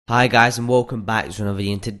Hi guys and welcome back to another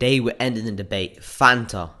video, and today we're ending the debate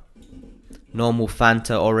Fanta, normal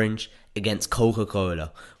Fanta orange against Coca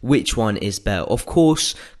Cola. Which one is better? Of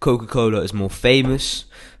course Coca Cola is more famous,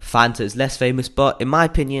 Fanta is less famous, but in my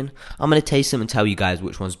opinion I'm going to taste them and tell you guys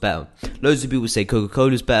which one's better. Loads of people say Coca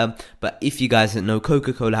Cola is better, but if you guys didn't know,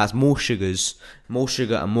 Coca Cola has more sugar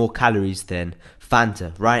and more calories than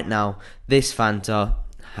Fanta. Right now this Fanta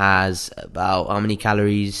has about how many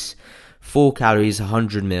calories? 4 calories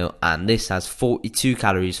 100 ml, and this has 42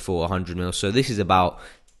 calories for 100 ml. So this is about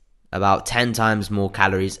 10 times more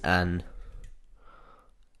calories and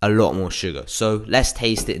a lot more sugar. So let's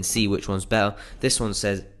taste it and see which one's better. This one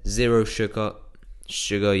says zero sugar,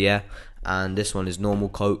 yeah, and this one is normal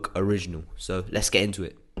Coke original. So let's get into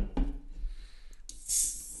it.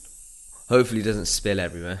 Hopefully it doesn't spill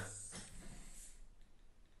everywhere.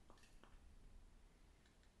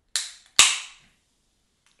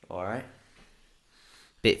 Alright.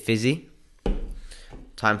 Bit fizzy.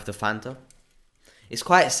 Time for the Fanta. It's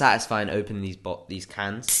quite satisfying opening these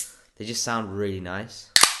cans. They just sound really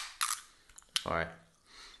nice. Alright.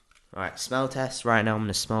 Alright, smell test. Right now I'm going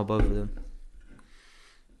to smell both of them.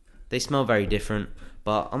 They smell very different,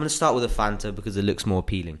 but I'm going to start with the Fanta because it looks more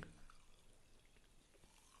appealing.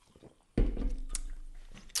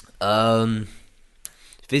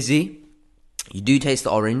 Fizzy. You do taste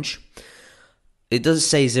the orange. It does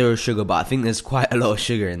say zero sugar, but I think there's quite a lot of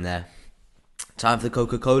sugar in there. Time for the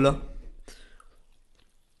Coca Cola.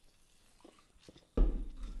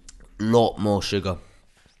 Lot more sugar.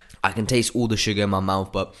 I can taste all the sugar in my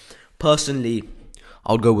mouth, but personally,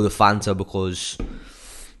 I would go with the Fanta because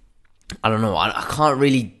I don't know. I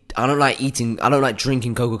don't like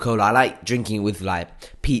drinking Coca Cola. I like drinking it with like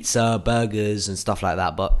pizza, burgers, and stuff like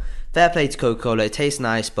that. But fair play to Coca Cola. It tastes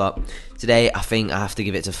nice, but today I think I have to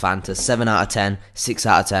give it to Fanta. 7 out of 10, 6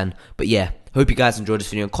 out of 10. But yeah, hope you guys enjoyed this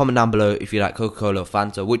video. Comment down below if you like Coca Cola or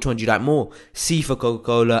Fanta. Which one do you like more? C for Coca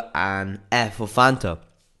Cola and F for Fanta.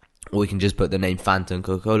 Or we can just put the name Fanta and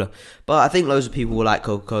Coca Cola. But I think loads of people will like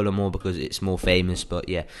Coca Cola more because it's more famous. But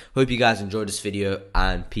yeah, hope you guys enjoyed this video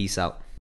and peace out.